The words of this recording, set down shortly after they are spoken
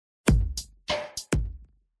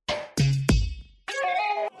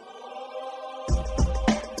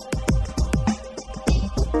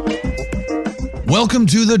Welcome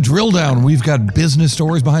to the Drill Down. We've got business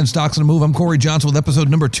stories behind stocks on the move. I'm Corey Johnson with episode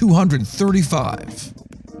number 235.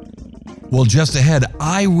 Well, just ahead,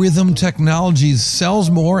 iRhythm Technologies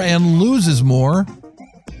sells more and loses more.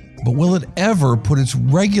 But will it ever put its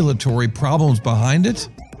regulatory problems behind it?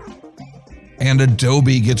 And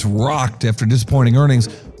Adobe gets rocked after disappointing earnings.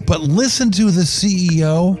 But listen to the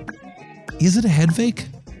CEO. Is it a head fake?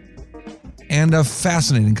 And a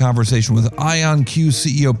fascinating conversation with IonQ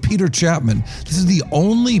CEO Peter Chapman. This is the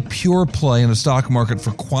only pure play in the stock market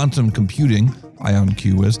for quantum computing,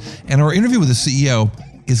 IonQ is, and our interview with the CEO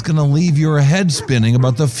is going to leave your head spinning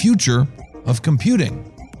about the future of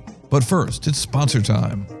computing. But first, it's sponsor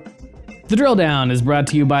time. The Drill Down is brought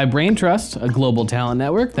to you by BrainTrust, a global talent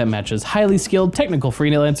network that matches highly skilled technical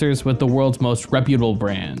freelancers with the world's most reputable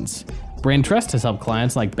brands. BrainTrust has helped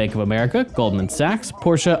clients like Bank of America, Goldman Sachs,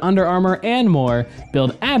 Porsche, Under Armour, and more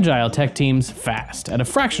build agile tech teams fast at a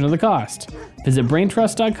fraction of the cost. Visit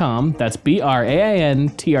braintrust.com, that's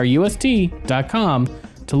BRAINTRUST.com,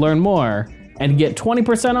 to learn more and get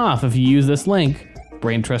 20% off if you use this link,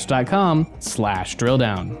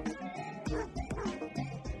 braintrust.com/drilldown.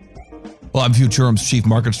 Well, I'm Futurum's Chief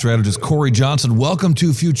Market Strategist, Corey Johnson. Welcome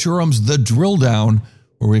to Futurum's The Drill Down,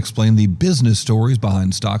 where we explain the business stories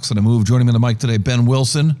behind stocks on the move. Joining me on the mic today, Ben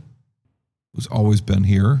Wilson, who's always been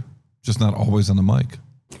here, just not always on the mic.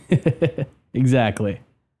 Exactly.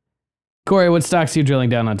 Corey, what stocks are you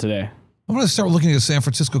drilling down on today? I want to start looking at a San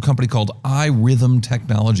Francisco company called iRhythm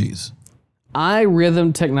Technologies.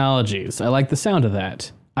 iRhythm Technologies. I like the sound of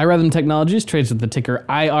that. iRhythm Technologies trades with the ticker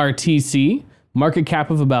IRTC. Market cap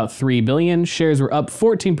of about $3 billion. Shares were up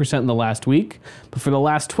 14% in the last week, but for the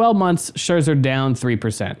last 12 months, shares are down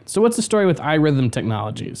 3%. So what's the story with iRhythm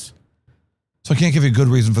Technologies? So I can't give you a good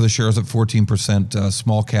reason for the shares at 14%.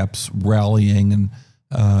 Small caps rallying, and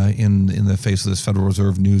in the face of this Federal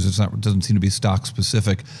Reserve news, it doesn't seem to be stock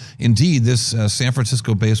specific. Indeed, this San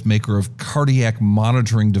Francisco-based maker of cardiac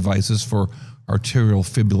monitoring devices for arterial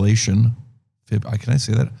fibrillation. Can I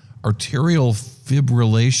say that? Arterial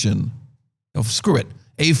fibrillation. Oh, screw it.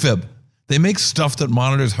 AFib. They make stuff that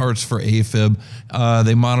monitors hearts for AFib.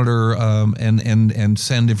 They monitor and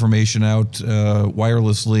send information out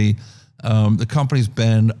wirelessly. The company's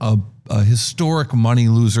been a historic money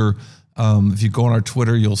loser. If you go on our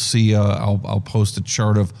Twitter, you'll see I'll post a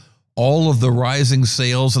chart of all of the rising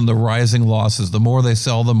sales and the rising losses. The more they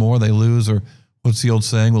sell, the more they lose. Or what's the old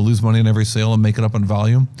saying? We'll lose money on every sale and make it up in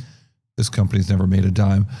volume. This company's never made a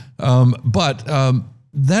dime. But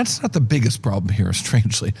that's not the biggest problem here,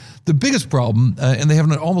 strangely. The biggest problem, and they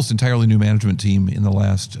have an almost entirely new management team in the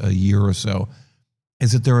last year or so,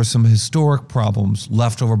 is that there are some historic problems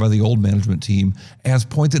left over by the old management team, as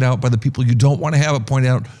pointed out by the people you don't want to have it pointed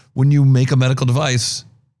out when you make a medical device,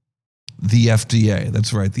 the FDA.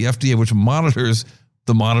 That's right, the FDA, which monitors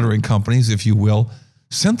the monitoring companies, if you will,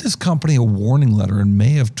 sent this company a warning letter in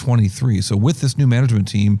May of 23. So with this new management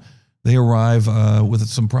team, they arrive with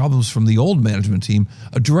some problems from the old management team.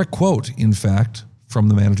 A direct quote, in fact, from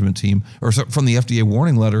the management team, or from the FDA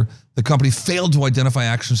warning letter: the company failed to identify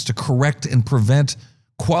actions to correct and prevent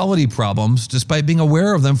quality problems despite being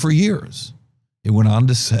aware of them for years. It went on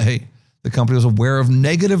to say the company was aware of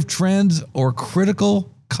negative trends or critical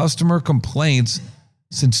customer complaints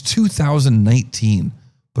since 2019,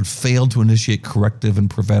 but failed to initiate corrective and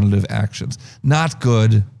preventative actions. Not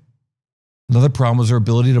good. Another problem was their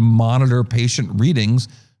ability to monitor patient readings,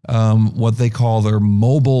 what they call their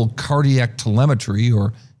mobile cardiac telemetry,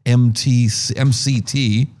 or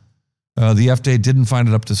MCT. The FDA didn't find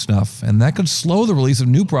it up to snuff, and that could slow the release of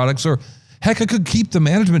new products, or heck, it could keep the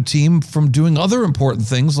management team from doing other important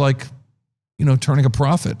things like, turning a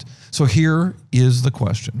profit. So here is the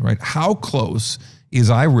question, right? How close is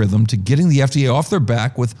iRhythm to getting the FDA off their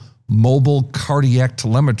back with mobile cardiac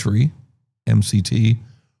telemetry, MCT,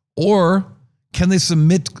 or can they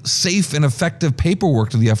submit safe and effective paperwork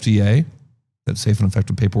to the FDA? That safe and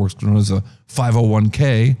effective paperwork is known as a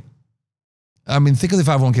 501k. I mean, think of the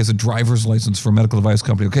 501k as a driver's license for a medical device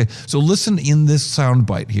company. Okay, so listen in this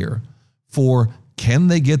soundbite here for can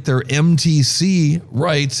they get their MTC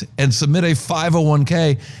right and submit a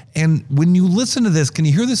 501k? And when you listen to this, can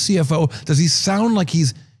you hear the CFO? Does he sound like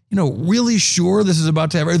he's, really sure this is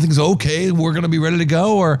about to have everything's okay, we're going to be ready to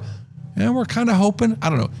go? Or we're kind of hoping. I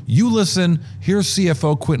don't know. You listen. Here's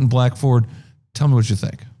CFO Quentin Blackford. Tell me what you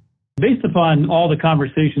think. Based upon all the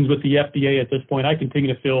conversations with the FDA at this point, I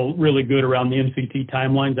continue to feel really good around the MCT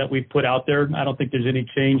timelines that we've put out there. I don't think there's any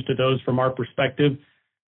change to those from our perspective.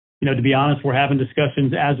 To be honest, we're having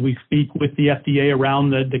discussions as we speak with the FDA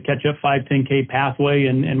around the catch-up 510K pathway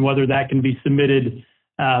and whether that can be submitted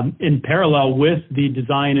in parallel with the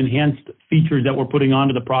design enhanced features that we're putting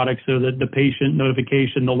onto the product, so that the patient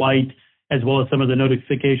notification, the light, as well as some of the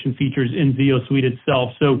notification features in Zio Suite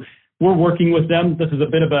itself. So we're working with them. This is a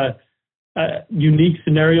bit of a unique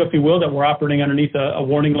scenario, if you will, that we're operating underneath a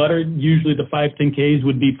warning letter. Usually the 510Ks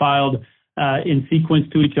would be filed in sequence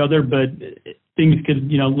to each other, but things could,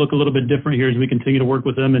 look a little bit different here as we continue to work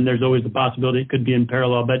with them, and there's always the possibility it could be in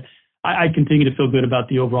parallel. But I continue to feel good about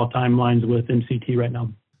the overall timelines with MCT right now.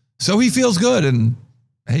 So he feels good, and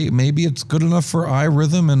hey, maybe it's good enough for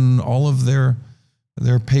iRhythm and all of their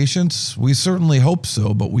patients. We certainly hope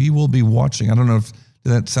so, but we will be watching. I don't know if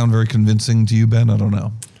did that sound very convincing to you, Ben? I don't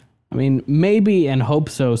know. I mean, maybe and hope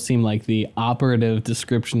so seem like the operative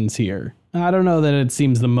descriptions here. I don't know that it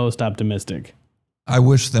seems the most optimistic. I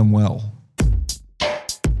wish them well.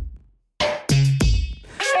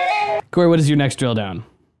 Corey, what is your next drill down?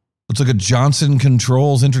 Let's look at Johnson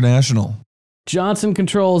Controls International. Johnson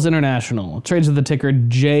Controls International trades with the ticker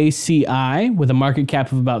JCI with a market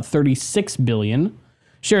cap of about $36 billion.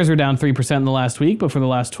 Shares are down 3% in the last week, but for the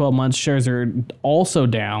last 12 months, shares are also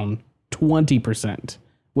down 20%,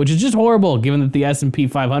 which is just horrible given that the S&P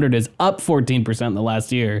 500 is up 14% in the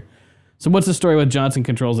last year. So what's the story with Johnson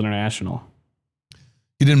Controls International?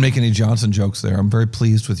 You didn't make any Johnson jokes there. I'm very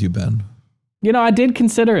pleased with you, Ben. I did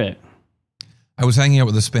consider it. I was hanging out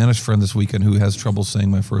with a Spanish friend this weekend who has trouble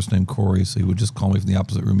saying my first name, Corey, so he would just call me from the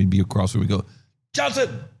opposite room. He'd be across where we go,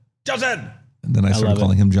 Johnson, Johnson. And then I started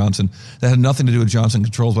calling him Johnson. That had nothing to do with Johnson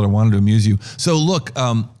Controls, but I wanted to amuse you. So look,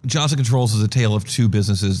 Johnson Controls is a tale of two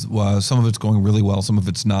businesses. Some of it's going really well, some of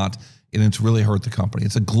it's not, and it's really hurt the company.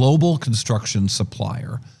 It's a global construction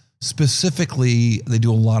supplier. Specifically, they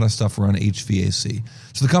do a lot of stuff around HVAC.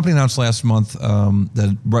 So the company announced last month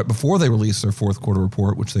that right before they released their fourth quarter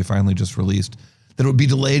report, which they finally just released, that it would be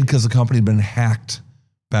delayed because the company had been hacked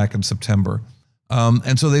back in September.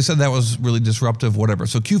 And so they said that was really disruptive, whatever.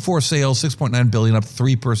 So Q4 sales, $6.9 billion, up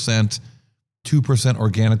 3%, 2%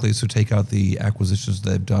 organically, so take out the acquisitions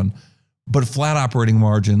they've done. But flat operating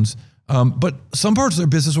margins. But some parts of their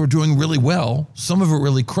business were doing really well, some of it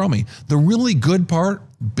really crummy. The really good part,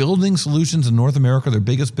 building solutions in North America, their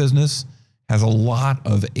biggest business, has a lot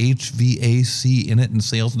of HVAC in it, and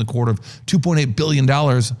sales in the quarter of $2.8 billion,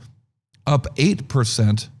 up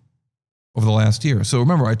 8% over the last year. So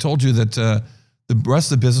remember, I told you that the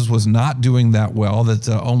rest of the business was not doing that well, that's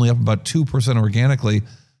only up about 2% organically.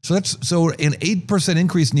 So an 8%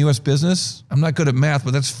 increase in U.S. business, I'm not good at math,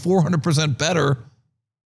 but that's 400% better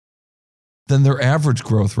than their average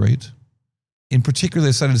growth rate. In particular,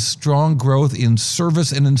 they cited strong growth in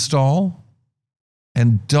service and install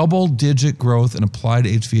and double-digit growth in applied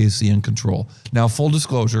HVAC and control. Now, full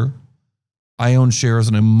disclosure, I own shares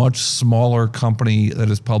in a much smaller company that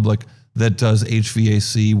is public that does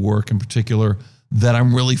HVAC work in particular that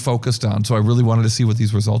I'm really focused on. So I really wanted to see what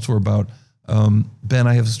these results were about. Ben,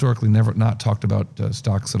 I have historically never not talked about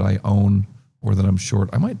stocks that I own or that I'm short.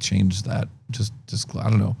 I might change that. Just I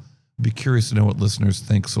don't know. I'd be curious to know what listeners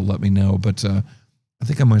think, so let me know. But I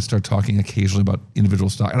think I might start talking occasionally about individual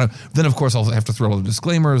stock. And then, of course, I'll have to throw all the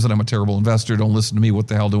disclaimers that I'm a terrible investor. Don't listen to me. What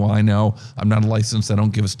the hell do I know? I'm not licensed. I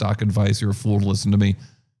don't give stock advice. You're a fool to listen to me.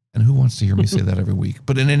 And who wants to hear me say that every week?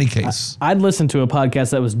 But in any case, I'd listen to a podcast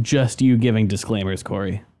that was just you giving disclaimers,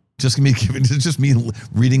 Corey. Just me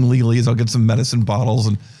reading legalese. I'll get some medicine bottles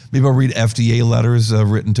and maybe I'll read FDA letters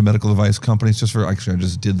written to medical device companies. Actually, I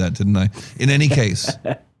just did that, didn't I? In any case,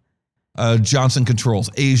 Johnson Controls,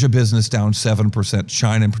 Asia business down 7%.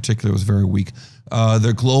 China in particular was very weak.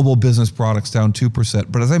 Their global business products down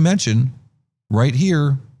 2%. But as I mentioned, right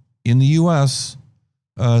here in the U.S.,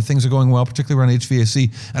 things are going well, particularly around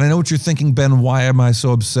HVAC. And I know what you're thinking, Ben, why am I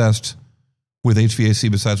so obsessed with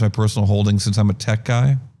HVAC besides my personal holdings since I'm a tech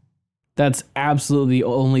guy? That's absolutely the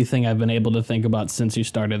only thing I've been able to think about since you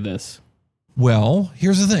started this. Well,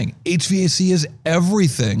 here's the thing. HVAC is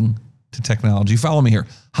everything to technology. Follow me here.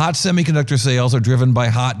 Hot semiconductor sales are driven by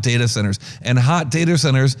hot data centers, and hot data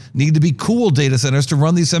centers need to be cool data centers to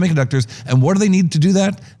run these semiconductors. And what do they need to do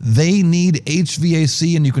that? They need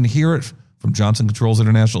HVAC, and you can hear it from Johnson Controls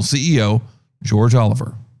International CEO, George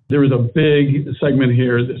Oliver. There is a big segment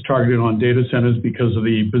here that's targeted on data centers because of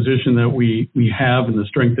the position that we have and the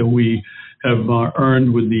strength that we have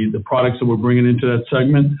earned with the products that we're bringing into that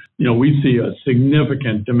segment. We see a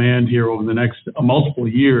significant demand here over the next multiple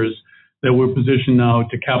years that we're positioned now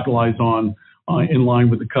to capitalize on in line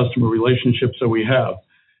with the customer relationships that we have.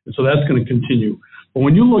 And so that's going to continue. But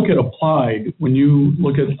when you look at applied, when you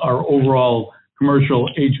look at our overall commercial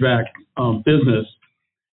HVAC business,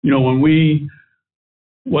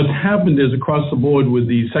 what's happened is across the board with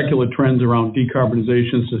the secular trends around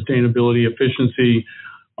decarbonization, sustainability, efficiency,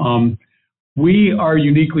 We are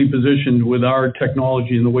uniquely positioned with our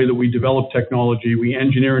technology and the way that we develop technology. We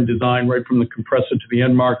engineer and design right from the compressor to the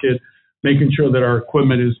end market, making sure that our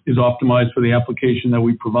equipment is optimized for the application that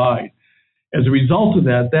we provide. As a result of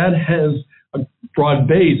that, that has a broad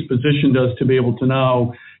base positioned us to be able to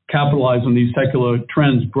now capitalize on these secular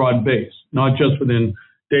trends broad base, not just within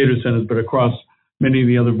data centers, but across many of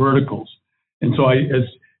the other verticals. And so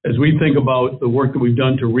as we think about the work that we've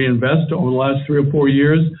done to reinvest over the last 3 or 4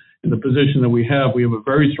 years, in the position that we have a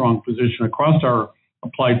very strong position across our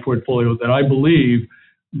applied portfolio that I believe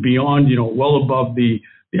beyond, well above the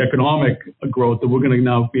economic growth that we're going to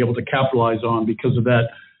now be able to capitalize on because of that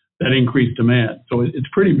increased demand. So it's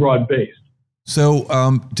pretty broad based.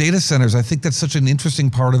 So data centers, I think that's such an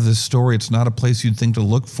interesting part of this story. It's not a place you'd think to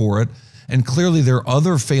look for it. And clearly there are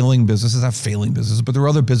other failing businesses, not failing businesses, but there are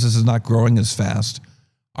other businesses not growing as fast,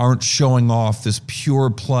 aren't showing off this pure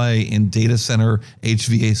play in data center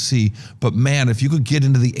HVAC. But man, if you could get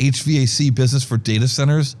into the HVAC business for data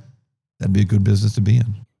centers, that'd be a good business to be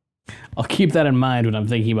in. I'll keep that in mind when I'm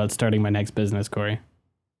thinking about starting my next business, Corey.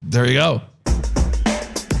 There you go.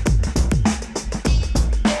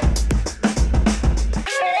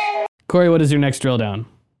 Corey, what is your next drill down?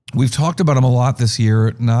 We've talked about them a lot this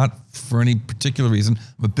year, not for any particular reason.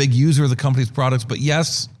 I'm a big user of the company's products, but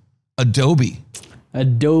yes, Adobe.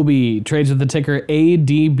 Adobe trades with the ticker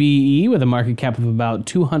ADBE with a market cap of about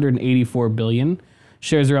 $284 billion.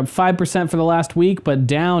 Shares are up 5% for the last week, but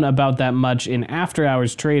down about that much in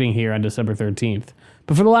after-hours trading here on December 13th.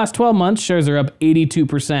 But for the last 12 months, shares are up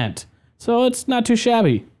 82%. So it's not too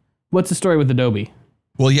shabby. What's the story with Adobe?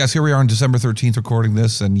 Well, yes, here we are on December 13th recording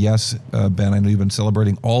this, and yes, Ben, I know you've been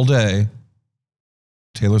celebrating all day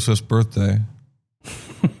Taylor Swift's birthday.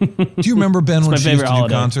 Do you remember, Ben, when she used to do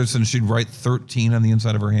concerts and she'd write 13 on the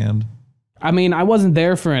inside of her hand? I mean, I wasn't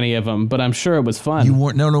there for any of them, but I'm sure it was fun. You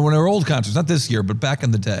weren't? No, when they were old concerts, not this year, but back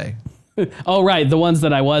in the day. Oh, right, the ones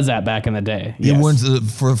that I was at back in the day. The ones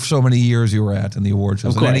for so many years you were at in the award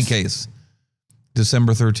shows. In any case,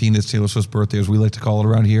 December 13th is Taylor Swift's birthday, as we like to call it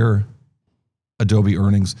around here. Adobe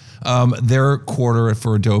earnings. Their quarter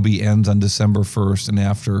for Adobe ends on December 1st, and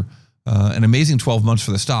after an amazing 12 months for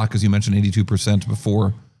the stock, as you mentioned, 82%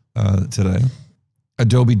 before today.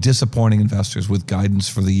 Adobe disappointing investors with guidance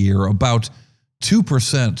for the year, about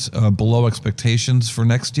 2% below expectations for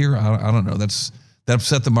next year. I don't know. That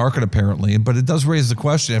upset the market apparently, but it does raise the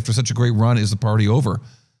question, after such a great run, is the party over?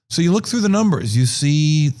 So you look through the numbers, you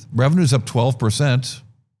see revenue's up 12%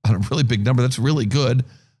 on a really big number. That's really good.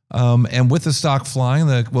 And with the stock flying,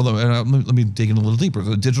 let me dig in a little deeper.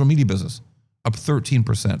 The digital media business, up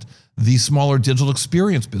 13%. The smaller digital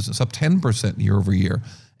experience business, up 10% year over year.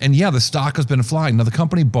 And yeah, the stock has been flying. Now, the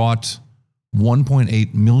company bought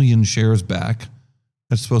 1.8 million shares back.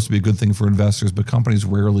 That's supposed to be a good thing for investors, but companies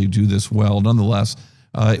rarely do this well. Nonetheless,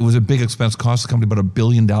 it was a big expense, cost the company about $1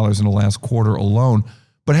 billion in the last quarter alone.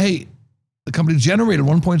 But hey, the company generated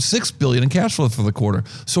 $1.6 billion in cash flow for the quarter.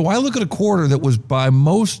 So I look at a quarter that was, by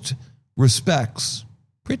most respects,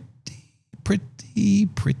 pretty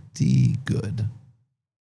good.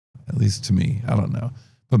 At least to me, I don't know.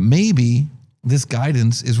 But maybe this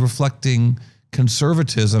guidance is reflecting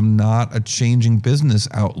conservatism, not a changing business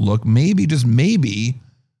outlook. Maybe, just maybe,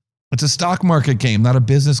 it's a stock market game, not a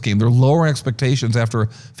business game. They're lowering expectations after a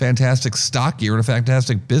fantastic stock year and a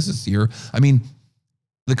fantastic business year. I mean,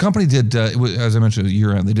 the company did, as I mentioned,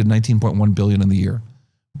 year-end, they did $19.1 billion in the year.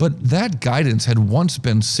 But that guidance had once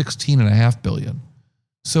been $16.5 billion.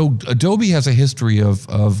 So Adobe has a history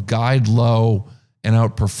of guide low and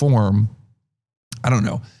outperform. I don't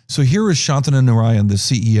know. So here is Shantanu Narayan, the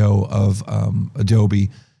CEO of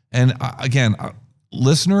Adobe. And again,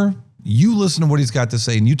 listener, you listen to what he's got to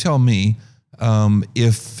say and you tell me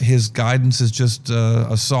if his guidance is just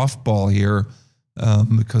a softball here,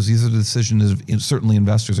 because these are the decisions certainly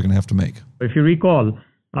investors are going to have to make. If you recall,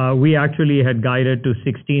 we actually had guided to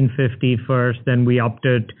 1650 first, then we upped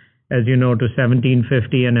it, as you know, to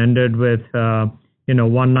 1750 and ended with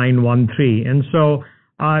 1913. And so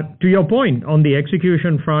to your point, on the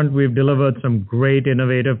execution front, we've delivered some great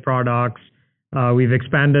innovative products. We've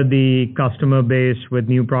expanded the customer base with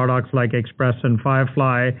new products like Express and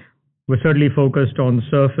Firefly. We're certainly focused on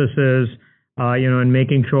surfaces, and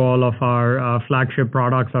making sure all of our flagship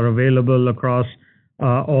products are available across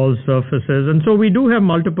all surfaces. And so we do have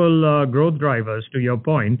multiple growth drivers, to your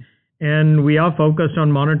point, and we are focused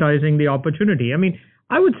on monetizing the opportunity. I mean,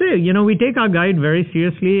 I would say, we take our guide very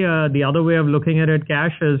seriously. The other way of looking at it,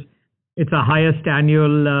 Cash, is it's our highest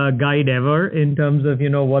annual guide ever in terms of,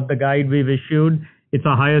 what the guide we've issued. It's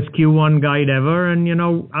our highest Q1 guide ever. And,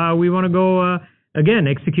 we want to go again,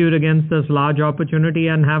 execute against this large opportunity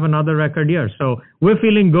and have another record year. So we're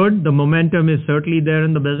feeling good. The momentum is certainly there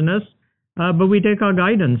in the business, but we take our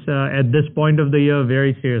guidance at this point of the year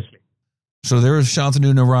very seriously. So there is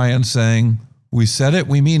Shantanu Narayan saying, we said it,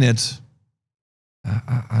 we mean it.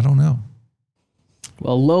 I don't know.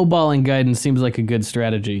 Well, lowballing guidance seems like a good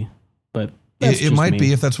strategy, but it might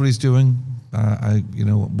be if that's what he's doing.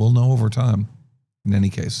 We'll know over time. In any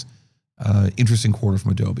case, interesting quarter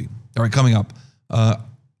from Adobe. All right, coming up,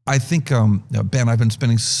 I think Ben, I've been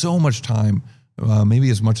spending so much time, maybe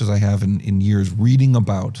as much as I have in years, reading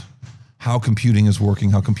about how computing is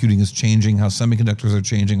working, how computing is changing, how semiconductors are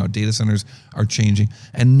changing, how data centers are changing,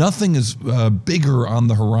 and nothing is bigger on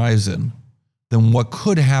the horizon than what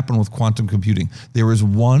could happen with quantum computing. There is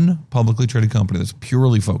one publicly traded company that's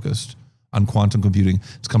purely focused on quantum computing.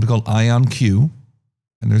 It's a company called IonQ,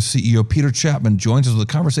 and their CEO Peter Chapman joins us with a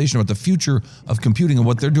conversation about the future of computing and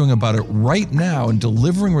what they're doing about it right now and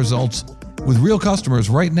delivering results with real customers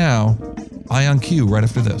right now. IonQ right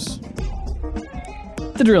after this.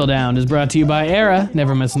 The Drill Down is brought to you by Era.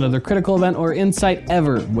 Never miss another critical event or insight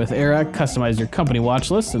ever with Era. Customize your company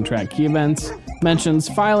watch list and track key events, mentions,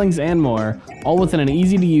 filings, and more, all within an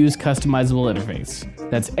easy-to-use customizable interface.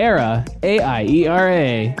 That's Era,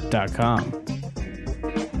 AIERA.com.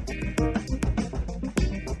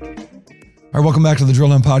 All right, welcome back to the Drill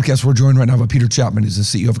Down Podcast. We're joined right now by Peter Chapman. He's the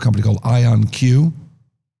CEO of a company called IonQ.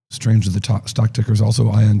 Strange that the stock ticker is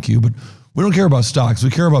also IonQ, but we don't care about stocks. We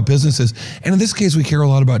care about businesses. And in this case, we care a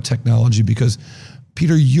lot about technology because,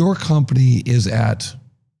 Peter, your company is at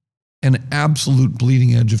an absolute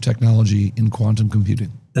bleeding edge of technology in quantum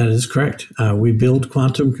computing. That is correct. We build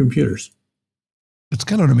quantum computers. It's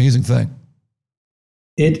kind of an amazing thing.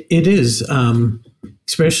 It is,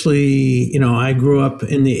 especially, I grew up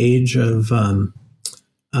in the age of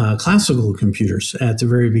classical computers at the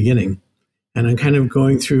very beginning. And I'm kind of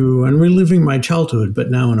going through and reliving my childhood,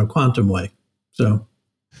 but now in a quantum way. So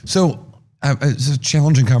it's a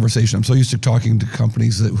challenging conversation. I'm so used to talking to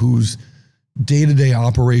companies whose day-to-day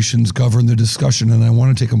operations govern the discussion, and I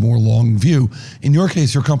want to take a more long view. In your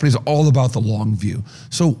case, your company is all about the long view.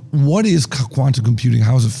 So what is quantum computing?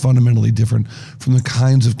 How is it fundamentally different from the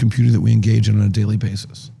kinds of computing that we engage in on a daily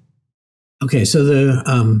basis? Okay, so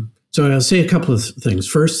so I'll say a couple of things.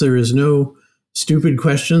 First, there is no stupid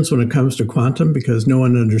questions when it comes to quantum because no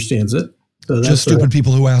one understands it. So that's just stupid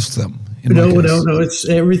people who ask them. No. It's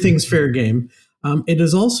everything's fair game. It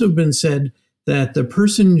has also been said that the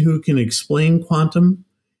person who can explain quantum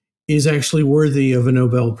is actually worthy of a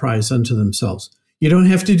Nobel Prize unto themselves. You don't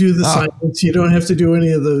have to do the science. You don't have to do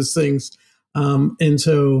any of those things. And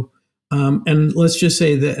let's just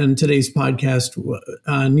say that in today's podcast,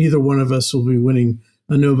 neither one of us will be winning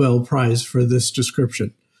a Nobel Prize for this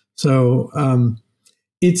description. So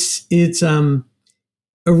it's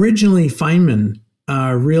originally Feynman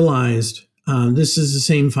realized this is the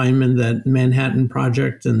same Feynman that Manhattan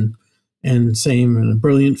Project and a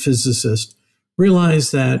brilliant physicist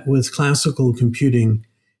realized that with classical computing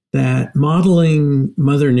that modeling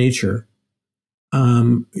Mother Nature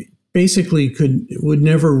basically would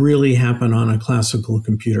never really happen on a classical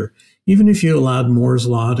computer. Even if you allowed Moore's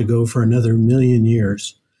law to go for another 1,000,000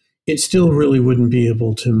 years, it still really wouldn't be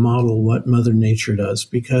able to model what Mother Nature does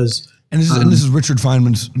because... And this is Richard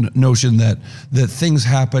Feynman's notion that things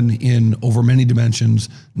happen in over many dimensions,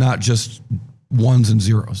 not just ones and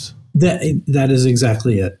zeros. That is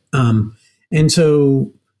exactly it. And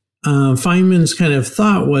so Feynman's kind of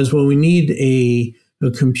thought was, well, we need a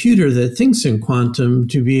computer that thinks in quantum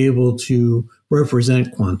to be able to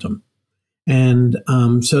represent quantum. And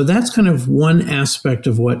so that's kind of one aspect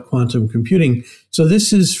of what quantum computing. So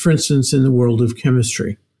this is, for instance, in the world of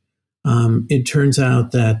chemistry. It turns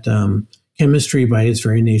out that chemistry by its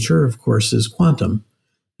very nature, of course, is quantum.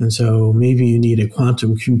 And so maybe you need a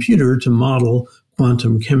quantum computer to model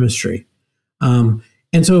quantum chemistry. And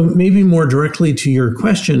so maybe more directly to your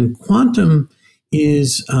question, quantum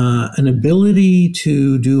is an ability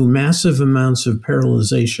to do massive amounts of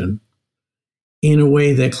parallelization in a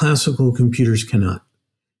way that classical computers cannot.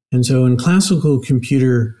 And so in classical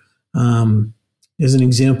computer, as an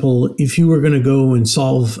example, if you were going to go and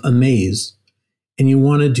solve a maze and you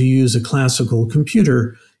wanted to use a classical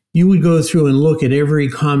computer, you would go through and look at every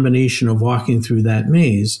combination of walking through that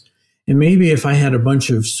maze. And maybe if I had a bunch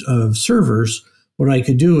of servers, what I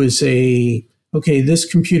could do is say, okay, this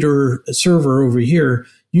computer server over here,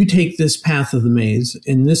 you take this path of the maze,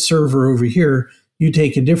 and this server over here, you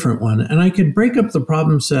take a different one. And I could break up the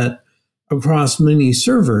problem set across many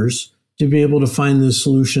servers to be able to find the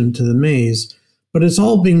solution to the maze. But it's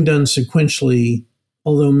all being done sequentially,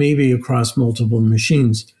 although maybe across multiple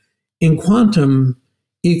machines. in quantum,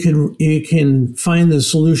 it can find the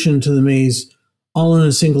solution to the maze all in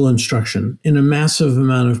a single instruction in a massive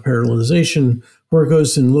amount of parallelization where it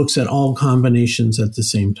goes and looks at all combinations at the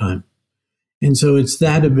same time. And so it's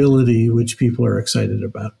that ability which people are excited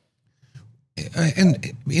about.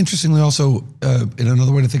 And interestingly also, and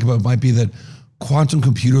another way to think about it might be that quantum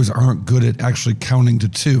computers aren't good at actually counting to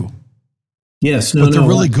 2. Yes, but they're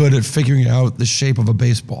really good at figuring out the shape of a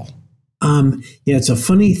baseball. Yeah, it's a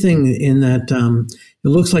funny thing in that it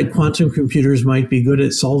looks like quantum computers might be good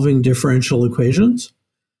at solving differential equations,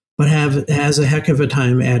 but has a heck of a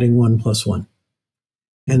time adding 1 plus 1.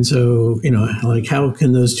 And so, like, how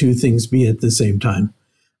can those two things be at the same time?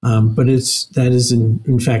 But that is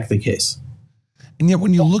in fact the case. And yet,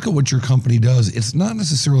 when you look at what your company does, it's not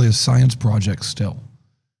necessarily a science project still,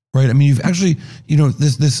 right? I mean, you've actually,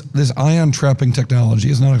 this ion trapping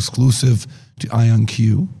technology is not exclusive to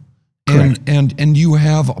IonQ. And you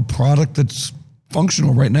have a product that's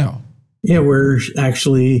functional right now. Yeah, we're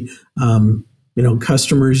actually,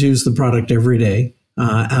 customers use the product every day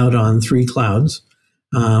out on 3 clouds,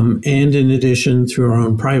 and in addition through our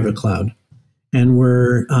own private cloud. And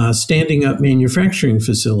we're standing up manufacturing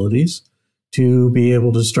facilities to be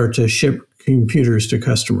able to start to ship computers to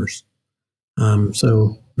customers.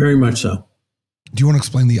 So very much so. Do you want to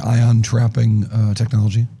explain the ion trapping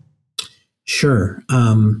technology? Sure.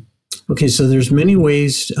 Okay, so there's many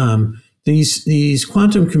ways. These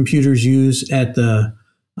quantum computers use at the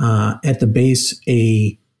base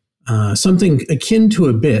something akin to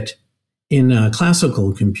a bit in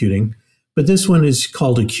classical computing, but this one is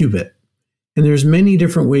called a qubit. And there's many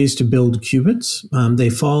different ways to build qubits. They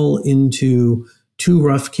fall into 2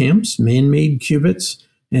 rough camps: man-made qubits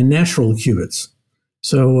and natural qubits.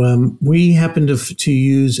 So we happen to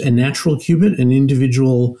use a natural qubit, an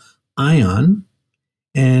individual ion.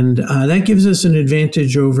 And that gives us an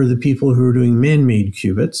advantage over the people who are doing man-made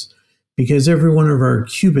qubits, because every one of our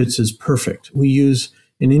qubits is perfect. We use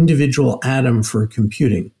an individual atom for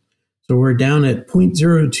computing. So we're down at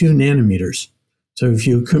 0.02 nanometers. So if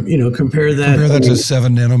you compare that to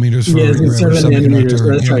 7 nanometers for 7 nanometers.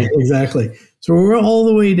 That's right, exactly. So we're all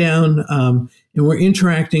the way down, and we're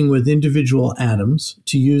interacting with individual atoms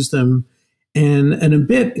to use them. And a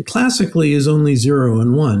bit classically is only 0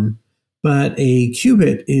 and 1. But a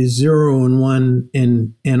qubit is 0 and 1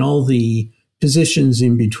 and all the positions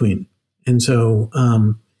in between. And so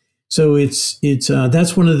it's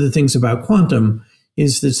that's one of the things about quantum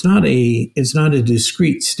is that it's not a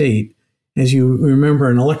discrete state. As you remember,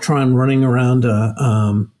 an electron running around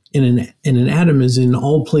in an atom is in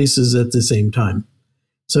all places at the same time.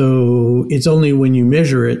 So it's only when you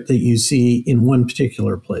measure it that you see in one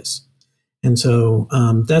particular place. And so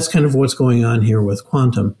that's kind of what's going on here with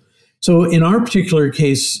quantum. So in our particular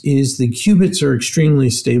case is the qubits are extremely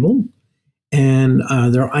stable, and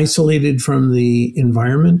they're isolated from the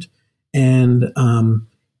environment. And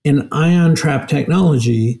an ion trap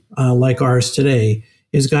technology like ours today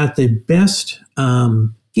has got the best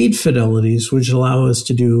gate fidelities, which allow us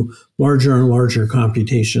to do larger and larger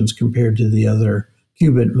computations compared to the other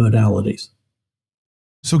qubit modalities.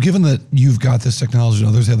 So given that you've got this technology and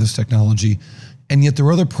others have this technology, and yet there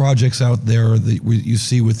are other projects out there that you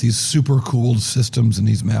see with these super cooled systems in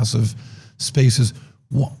these massive spaces.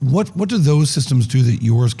 What do those systems do that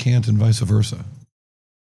yours can't, and vice versa?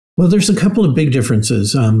 Well, there's a couple of big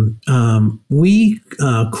differences. We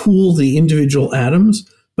cool the individual atoms,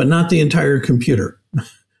 but not the entire computer.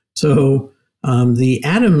 So the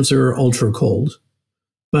atoms are ultra cold,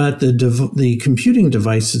 but the computing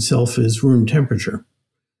device itself is room temperature.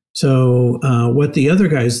 So what the other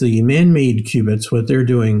guys, the man-made qubits, what they're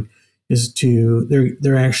doing is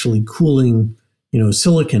they're actually cooling,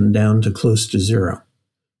 silicon down to close to 0,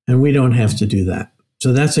 and we don't have to do that.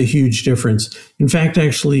 So that's a huge difference. In fact,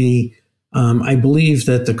 actually, I believe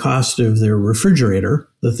that the cost of their refrigerator,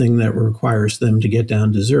 the thing that requires them to get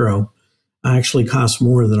down to 0, actually costs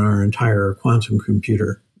more than our entire quantum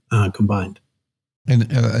computer combined.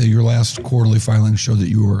 And your last quarterly filing showed that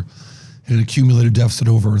you were an accumulated deficit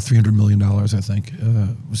over $300 million, I think.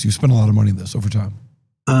 So you spent a lot of money in this over time.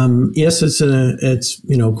 Yes, it's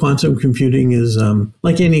quantum computing is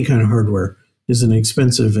like any kind of hardware, is an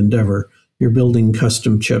expensive endeavor. You're building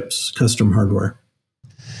custom chips, custom hardware.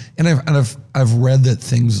 And I've read that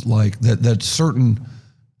things like that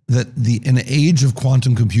an age of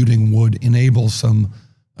quantum computing would enable some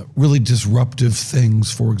really disruptive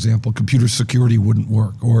things. For example, computer security wouldn't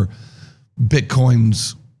work, or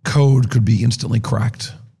Bitcoin's code could be instantly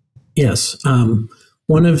cracked. Yes.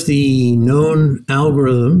 One of the known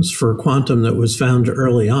algorithms for quantum that was found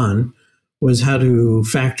early on was how to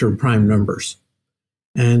factor prime numbers.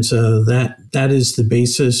 And so that is the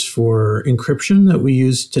basis for encryption that we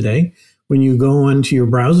use today. When you go onto your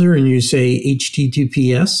browser and you say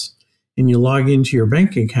HTTPS and you log into your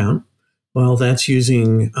bank account, well, that's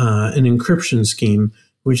using an encryption scheme,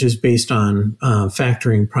 which is based on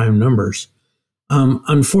factoring prime numbers.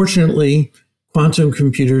 Unfortunately, quantum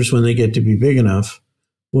computers, when they get to be big enough,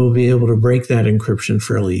 will be able to break that encryption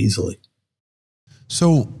fairly easily.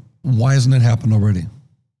 So why hasn't it happened already?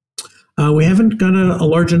 We haven't got a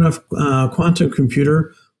large enough quantum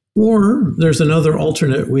computer, or there's another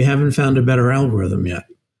alternate. We haven't found a better algorithm yet.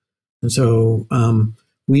 And so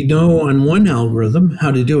we know on one algorithm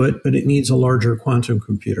how to do it, but it needs a larger quantum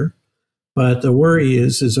computer. But the worry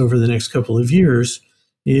is over the next couple of years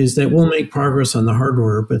is that we'll make progress on the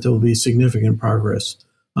hardware, but there will be significant progress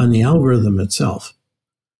on the algorithm itself.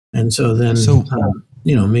 And so then,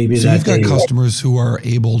 maybe so you've got customers who are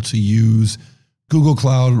able to use Google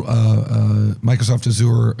Cloud, Microsoft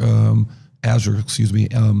Azure,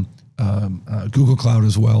 Google Cloud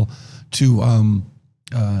as well, to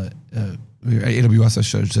AWS, I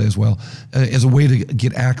should say as well, as a way to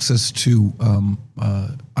get access to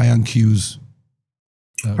IonQ's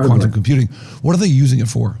quantum computing. What are they using it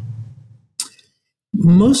for?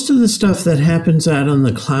 Most of the stuff that happens out on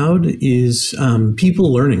the cloud is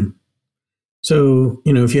people learning. So,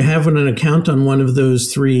 if you have an account on one of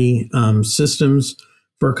those three systems,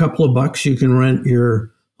 for a couple of bucks, you can rent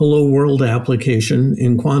your Hello World application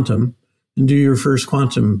in Quantum and do your first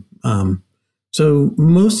Quantum. So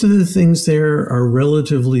most of the things there are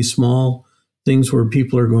relatively small things where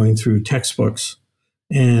people are going through textbooks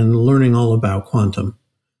and learning all about quantum.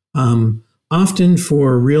 Often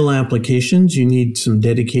for real applications, you need some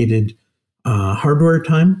dedicated hardware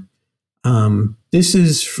time. This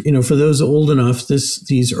is, for those old enough,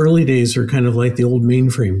 these early days are kind of like the old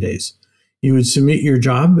mainframe days. You would submit your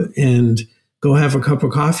job and go have a cup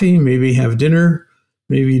of coffee, maybe have dinner,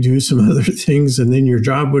 maybe do some other things, and then your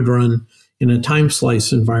job would run in a time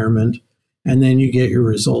slice environment, and then you get your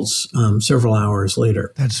results several hours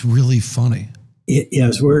later. That's really funny.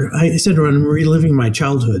 Yes, I said I'm reliving my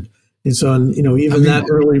childhood. It's on, that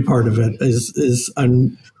early part of it is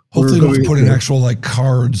hopefully you don't have to put in actual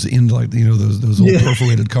cards into those old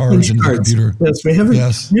perforated cards into the computer. Yes, we haven't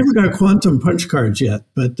never got quantum punch cards yet,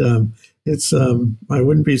 but it's I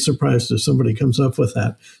wouldn't be surprised if somebody comes up with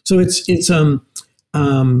that. So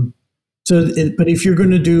but if you're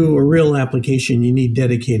going to do a real application, you need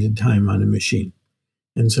dedicated time on a machine.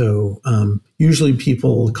 And so usually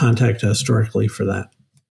people contact us directly for that.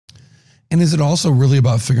 And is it also really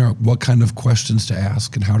about figuring out what kind of questions to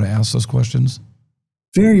ask and how to ask those questions?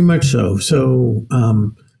 Very much so. So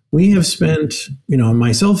we have spent,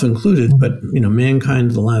 myself included, but,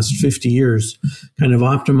 mankind the last 50 years kind of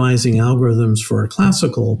optimizing algorithms for a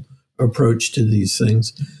classical approach to these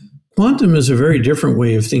things. Quantum is a very different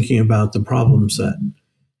way of thinking about the problem set.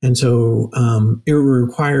 And so it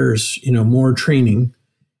requires, more training,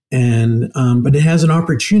 but it has an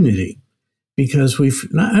opportunity because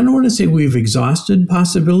I don't want to say we've exhausted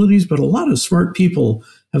possibilities, but a lot of smart people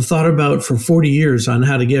have thought about for 40 years on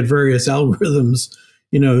how to get various algorithms,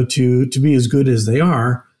 to be as good as they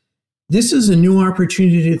are. This is a new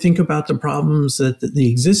opportunity to think about the problems the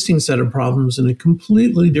existing set of problems in a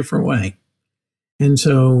completely different way. And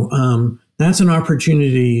so that's an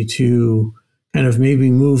opportunity to kind of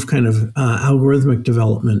maybe move algorithmic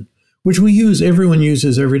development, which everyone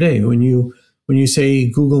uses every day. When you say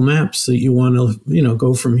Google Maps that you want to,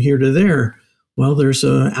 go from here to there, well, there's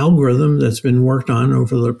an algorithm that's been worked on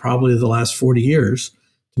over probably the last 40 years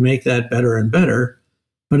to make that better and better.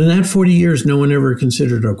 But in that 40 years, no one ever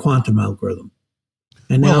considered a quantum algorithm.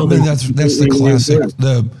 And that's the classic,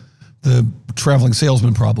 the traveling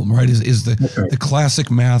salesman problem, right? Is the classic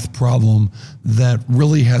math problem that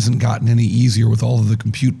really hasn't gotten any easier with all of the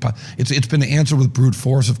compute. It's been answered with brute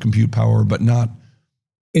force of compute power, but not.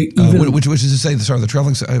 Which is to say, the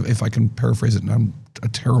traveling. If I can paraphrase it, and I'm a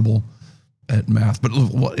terrible at math, but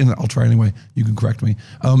I'll try anyway. You can correct me.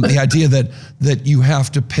 The idea that you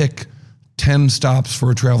have to pick 10 stops for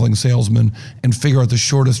a traveling salesman and figure out the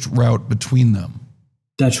shortest route between them.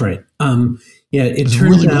 That's right. It's a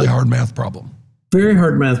really hard math problem. Very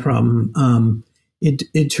hard math problem.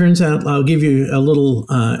 It turns out, I'll give you a little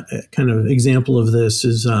kind of example of this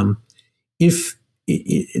is if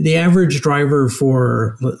the average driver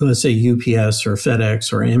for, let's say, UPS or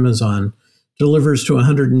FedEx or Amazon delivers to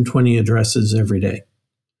 120 addresses every day.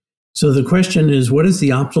 So the question is, what is the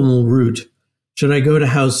optimal route? Should I go to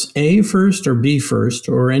house A first or B first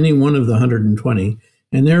or any one of the 120?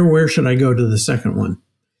 And where should I go to the second one?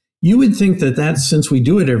 You would think that since we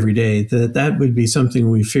do it every day, that would be something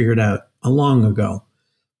we figured out long ago.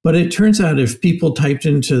 But it turns out if people typed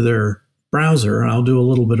into their browser, and I'll do a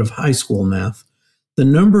little bit of high school math, the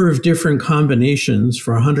number of different combinations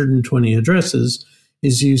for 120 addresses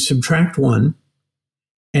is you subtract 1,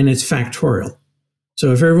 and it's factorial.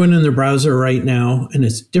 So if everyone in the browser right now, and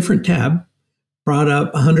it's a different tab, brought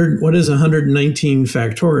up 100, what is 119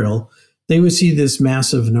 factorial, they would see this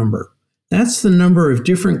massive number. That's the number of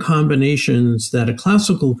different combinations that a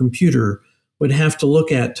classical computer would have to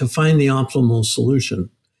look at to find the optimal solution.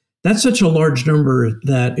 That's such a large number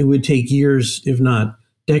that it would take years, if not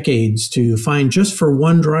decades, to find just for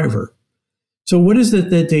one driver. So what is it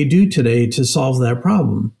that they do today to solve that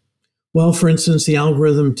problem? Well, for instance, the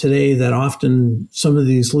algorithm today that often some of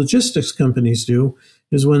these logistics companies do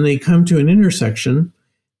is when they come to an intersection,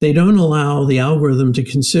 they don't allow the algorithm to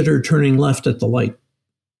consider turning left at the light,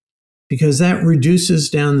 because that reduces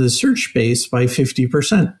down the search space by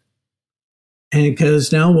 50%. And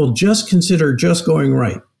because now we'll just consider just going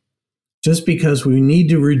right, just because we need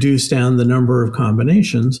to reduce down the number of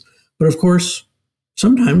combinations. But of course,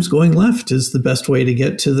 sometimes going left is the best way to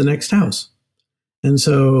get to the next house. And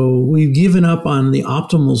so we've given up on the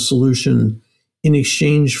optimal solution in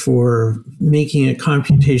exchange for making it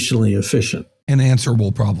computationally efficient. An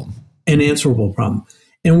answerable problem. An answerable problem.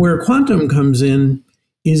 And where quantum comes in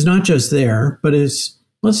is not just there, but it's,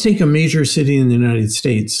 let's take a major city in the United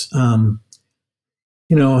States. I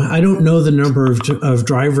don't know the number of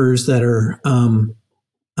drivers that are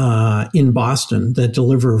in Boston that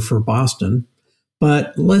deliver for Boston,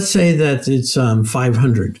 but let's say that it's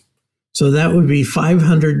 500. So that would be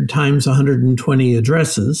 500 times 120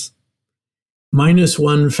 addresses minus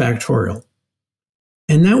 1 factorial.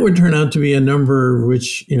 And that would turn out to be a number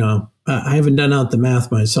which, I haven't done out the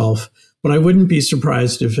math myself, but I wouldn't be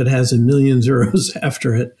surprised if it has a million zeros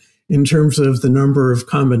after it in terms of the number of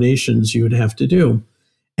combinations you would have to do.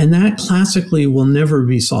 And that classically will never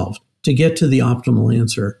be solved to get to the optimal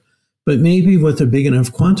answer. But maybe with a big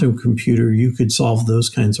enough quantum computer, you could solve those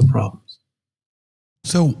kinds of problems.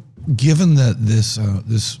 So given that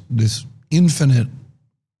this infinite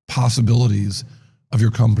possibilities of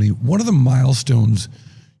your company, what are the milestones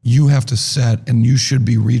you have to set and you should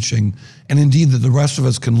be reaching? And indeed that the rest of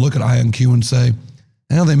us can look at IonQ and say,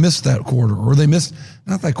 they missed that quarter, or they missed,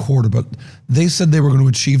 not that quarter, but they said they were going to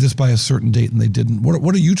achieve this by a certain date and they didn't.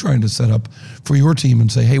 What are you trying to set up for your team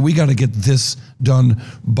and say, hey, we got to get this done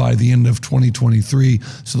by the end of 2023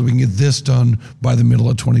 so that we can get this done by the middle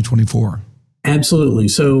of 2024? Absolutely.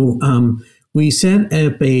 So we set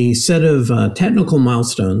up a set of technical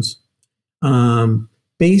milestones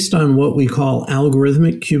based on what we call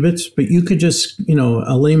algorithmic qubits, but you could just,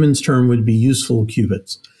 a layman's term would be useful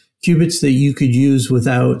qubits that you could use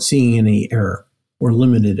without seeing any error or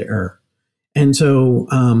limited error. And so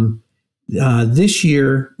this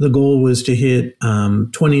year, the goal was to hit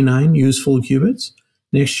 29 useful qubits.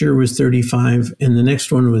 Next year was 35, and the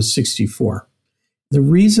next one was 64. The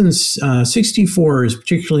reason 64 is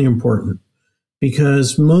particularly important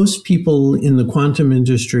because most people in the quantum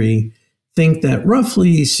industry think that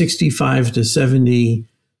roughly 65 to 70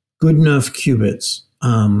 good enough qubits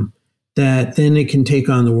that then it can take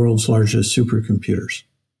on the world's largest supercomputers.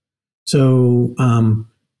 So,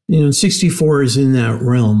 64 is in that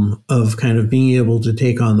realm of kind of being able to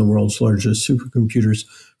take on the world's largest supercomputers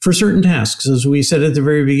for certain tasks. As we said at the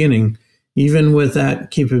very beginning, even with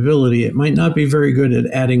that capability, it might not be very good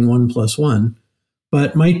at adding 1 plus 1,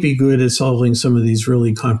 but might be good at solving some of these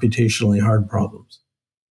really computationally hard problems.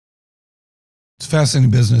 It's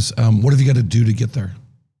fascinating business. What have you got to do to get there?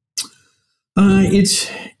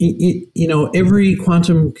 Every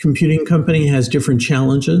quantum computing company has different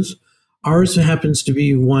challenges. Ours happens to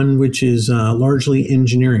be one which is largely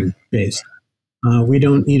engineering based. We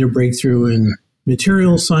don't need a breakthrough in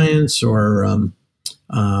material science or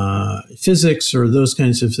physics or those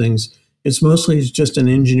kinds of things. It's mostly just an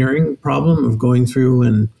engineering problem of going through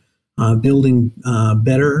and building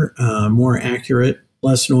better, more accurate,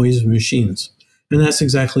 less noise machines. And that's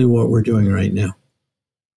exactly what we're doing right now.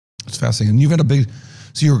 It's fascinating. And you've had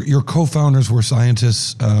so your co-founders were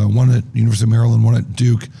scientists, one at University of Maryland, one at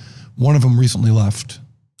Duke. One of them recently left.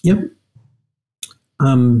 Yep.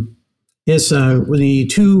 Yes,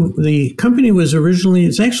 the company was originally,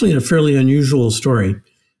 it's actually a fairly unusual story.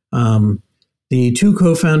 The two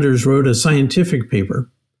co-founders wrote a scientific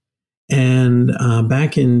paper, and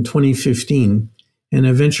back in 2015, and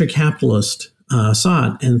a venture capitalist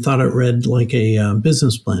saw it and thought it read like a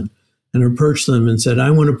business plan and approached them and said,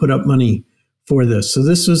 I want to put up money for this. So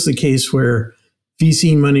this was the case where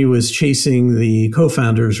VC money was chasing the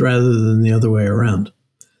co-founders rather than the other way around.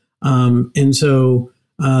 And so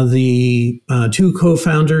the two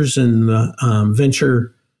co-founders and the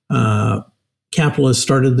venture capitalists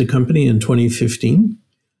started the company in 2015.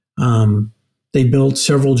 They built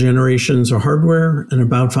several generations of hardware, and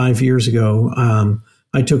about 5 years ago,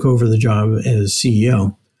 I took over the job as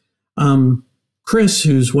CEO. Chris,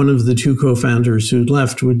 who's one of the two co-founders who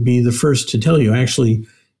left, would be the first to tell you, actually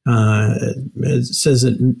has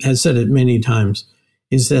said it many times,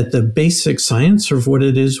 is that the basic science of what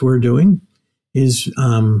it is we're doing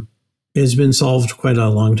has been solved quite a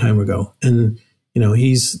long time ago. And,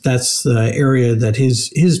 that's the area that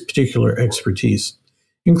his particular expertise.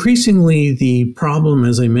 Increasingly, the problem,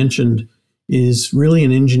 as I mentioned, is really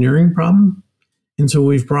an engineering problem. And so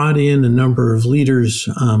we've brought in a number of leaders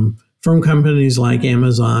from companies like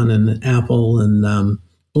Amazon and Apple and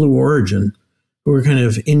Blue Origin, who are kind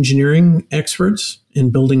of engineering experts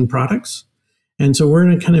in building products. And so we're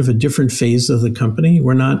in a kind of a different phase of the company.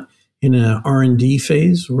 We're not in an R&D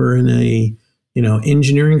phase. We're in a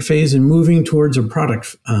engineering phase and moving towards a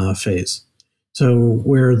product phase. So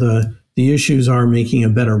where the issues are making a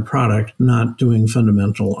better product, not doing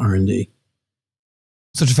fundamental R&D.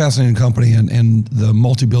 Such a fascinating company, and the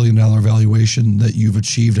multi-billion-dollar valuation that you've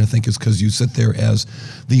achieved, I think, is because you sit there as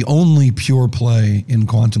the only pure play in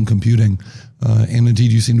quantum computing. And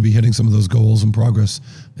indeed, you seem to be hitting some of those goals and progress.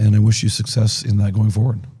 And I wish you success in that going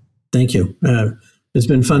forward. Thank you. It's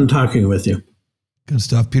been fun talking with you. Good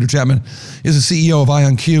stuff. Peter Chapman is the CEO of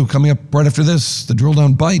IonQ. Coming up right after this, the Drill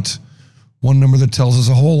Down Bite. One number that tells us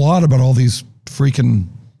a whole lot about all these freaking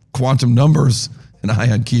quantum numbers in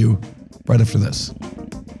IonQ. Right after this.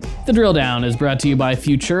 The Drill Down is brought to you by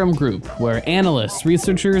Futurum Group, where analysts,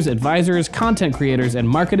 researchers, advisors, content creators, and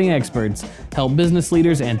marketing experts help business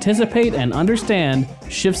leaders anticipate and understand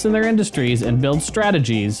shifts in their industries and build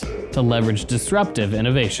strategies to leverage disruptive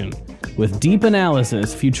innovation. With deep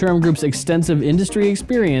analysis, Futurum Group's extensive industry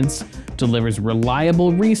experience delivers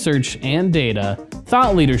reliable research and data,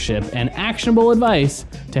 thought leadership, and actionable advice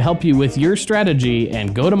to help you with your strategy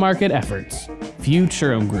and go-to-market efforts.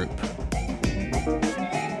 Futurum Group.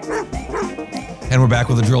 And we're back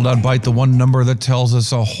with a Drill Down Bite, the one number that tells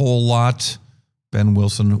us a whole lot. Ben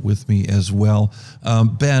Wilson with me as well.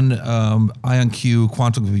 Ben, IonQ,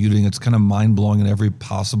 quantum computing, it's kind of mind-blowing in every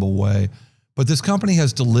possible way. But this company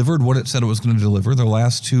has delivered what it said it was going to deliver. Their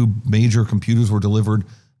last two major computers were delivered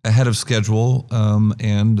ahead of schedule,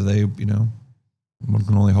 and they, one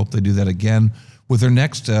can only hope they do that again with their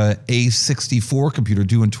next A64 computer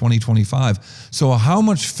due in 2025. So how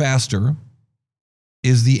much faster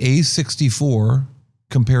is the A64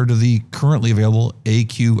 compared to the currently available the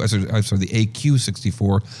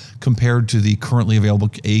AQ64 compared to the currently available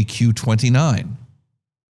AQ29?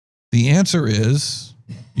 The answer is,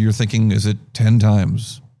 you're thinking, is it 10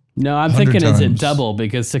 times? No, I'm thinking is it double,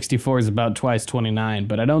 because 64 is about twice 29,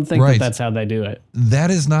 but I don't think that that's how they do it. That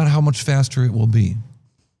is not how much faster it will be.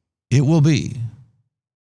 It will be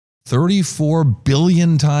 34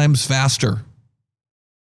 billion times faster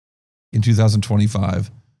in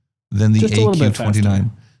 2025 than the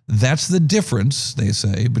AQ29. That's the difference, they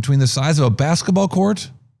say, between the size of a basketball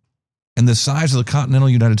court and the size of the continental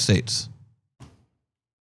United States.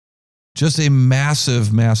 Just a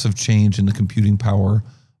massive, massive change in the computing power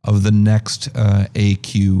of the next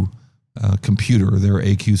AQ computer, their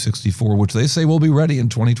AQ64, which they say will be ready in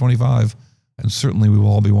 2025, and certainly we will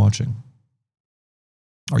all be watching.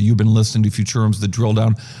 You've been listening to Futurum's The Drill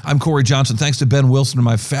Down. I'm Corey Johnson. Thanks to Ben Wilson and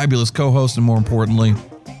my fabulous co-host, and more importantly,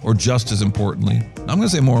 or just as importantly, I'm going to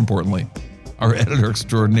say more importantly, our editor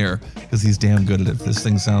extraordinaire, because he's damn good at it. If this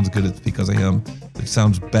thing sounds good, it's because of him. If it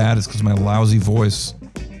sounds bad, it's because of my lousy voice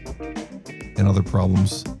and other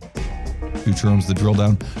problems. Futurum's The Drill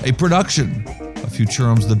Down, a production of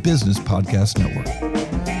Futurum's The Business Podcast Network.